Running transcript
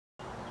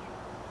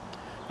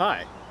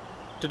Hi,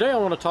 today I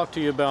want to talk to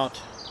you about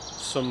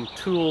some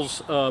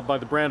tools by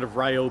the brand of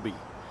Ryobi.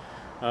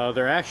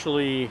 They're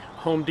actually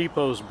Home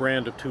Depot's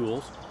brand of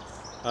tools,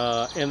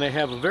 and they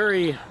have a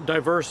very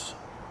diverse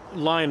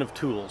line of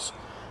tools.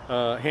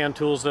 Hand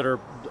tools that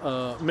are,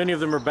 many of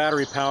them are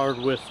battery powered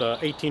with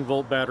 18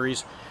 volt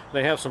batteries.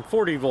 They have some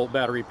 40 volt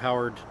battery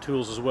powered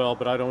tools as well,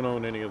 but I don't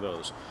own any of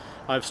those.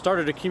 I've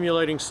started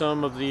accumulating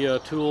some of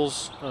the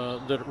tools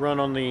that run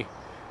on the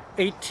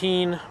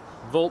 18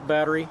 volt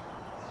battery.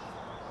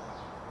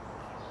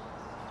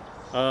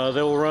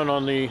 They will run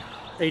on the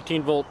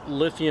 18 volt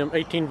lithium,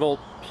 18 volt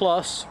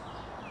plus,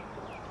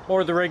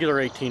 or the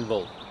regular 18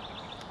 volt.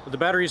 The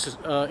battery is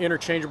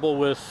interchangeable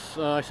with,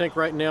 I think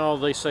right now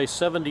they say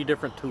 70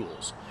 different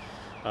tools.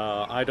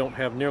 I don't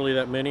have nearly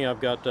that many.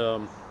 I've got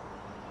a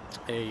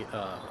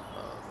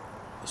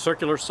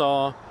circular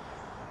saw,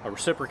 a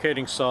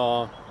reciprocating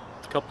saw,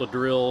 a couple of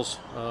drills,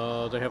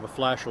 they have a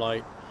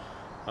flashlight,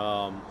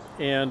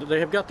 and they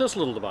have got this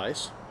little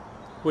device,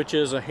 which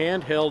is a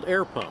handheld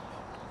air pump.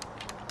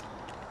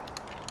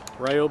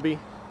 Ryobi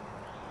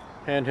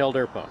handheld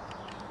air pump.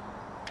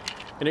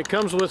 And it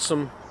comes with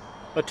some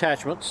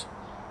attachments,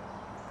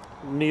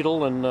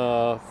 needle and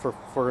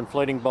for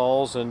inflating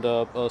balls, and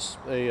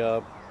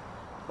a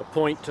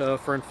point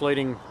for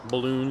inflating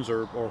balloons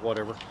or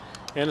whatever.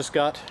 And it's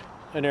got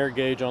an air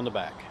gauge on the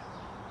back.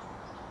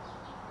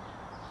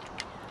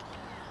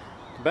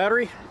 The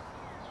battery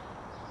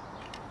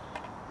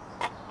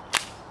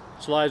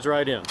slides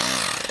right in.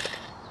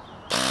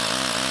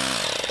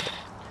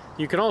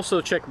 You can also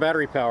check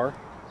battery power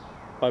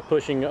by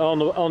pushing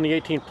on the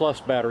 18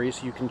 plus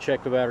batteries. You can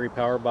check the battery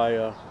power by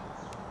I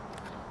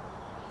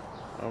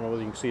don't know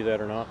whether you can see that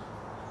or not.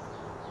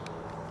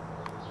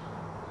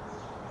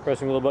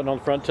 Pressing the little button on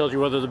the front tells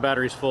you whether the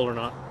battery's full or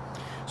not.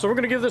 So we're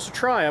going to give this a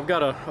try. I've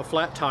got a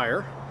flat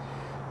tire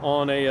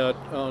on a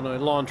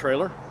lawn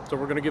trailer, so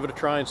we're going to give it a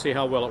try and see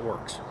how well it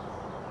works.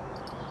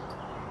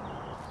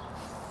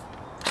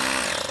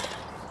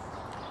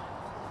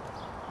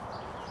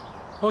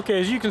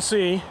 Okay, as you can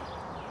see,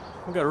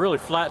 I've got a really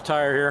flat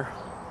tire here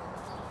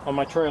on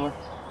my trailer.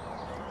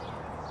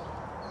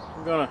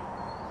 I'm going to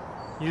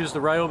use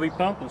the Ryobi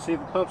pump and see if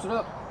it pumps it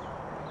up.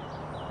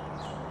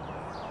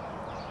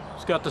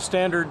 It's got the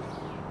standard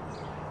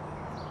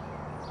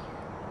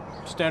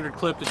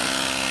clip that,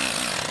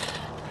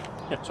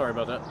 yeah, sorry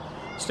about that.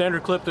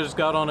 Standard clip that it's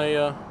got on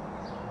a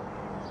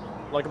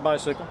like a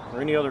bicycle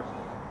or any other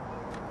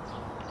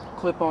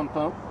clip-on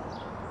pump.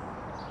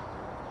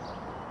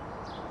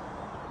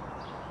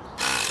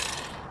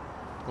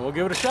 We'll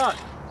give it a shot.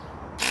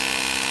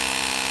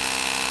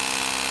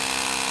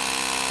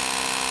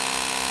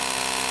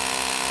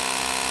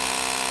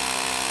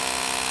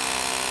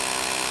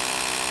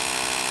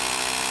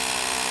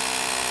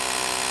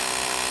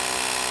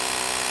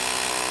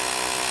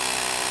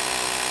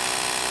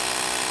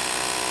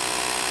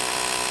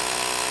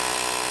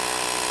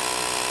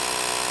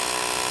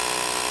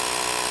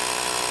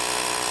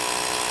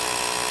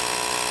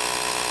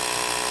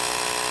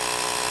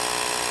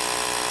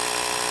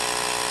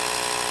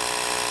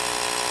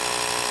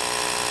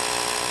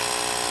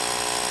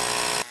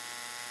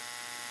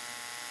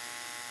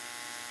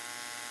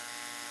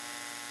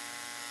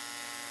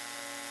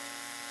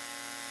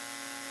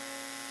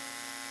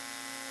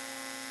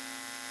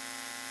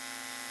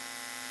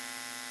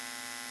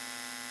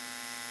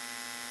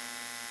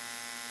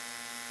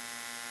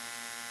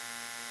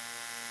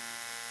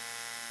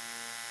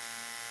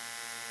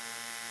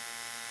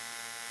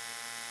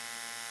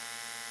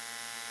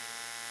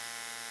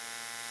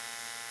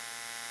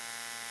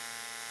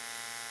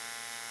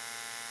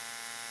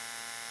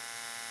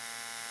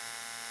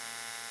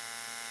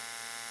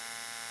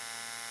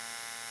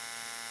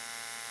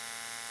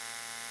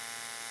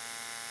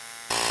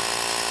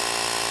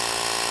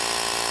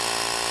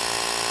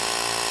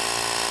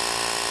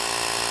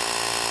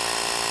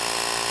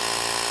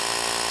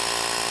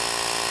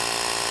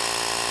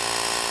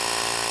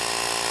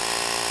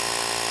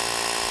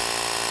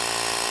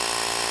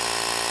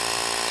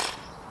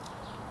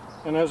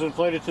 And has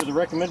inflated to the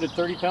recommended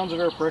 30 pounds of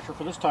air pressure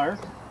for this tire.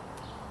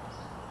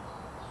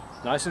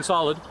 Nice and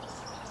solid.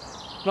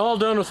 And all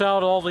done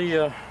without all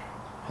the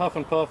huff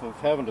and puff of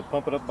having to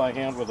pump it up by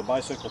hand with a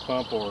bicycle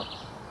pump or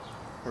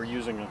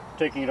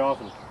taking it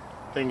off and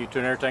taking it to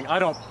an air tank. I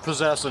don't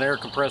possess an air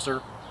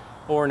compressor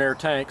or an air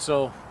tank,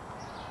 so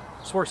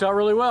this works out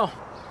really well.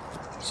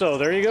 So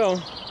there you go,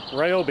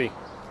 Ryobi,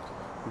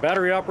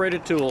 battery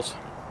operated tools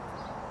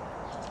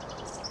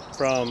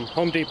from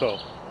Home Depot.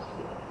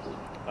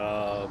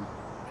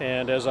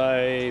 And as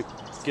I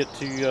get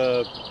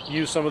to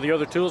use some of the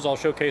other tools, I'll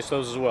showcase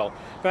those as well.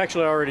 I've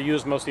actually already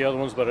used most of the other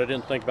ones, but I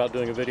didn't think about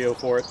doing a video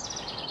for it.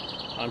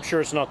 I'm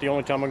sure it's not the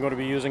only time I'm going to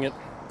be using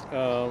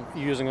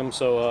them,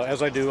 so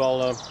as I do, I'll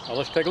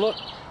let you take a look.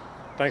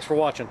 Thanks for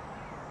watching.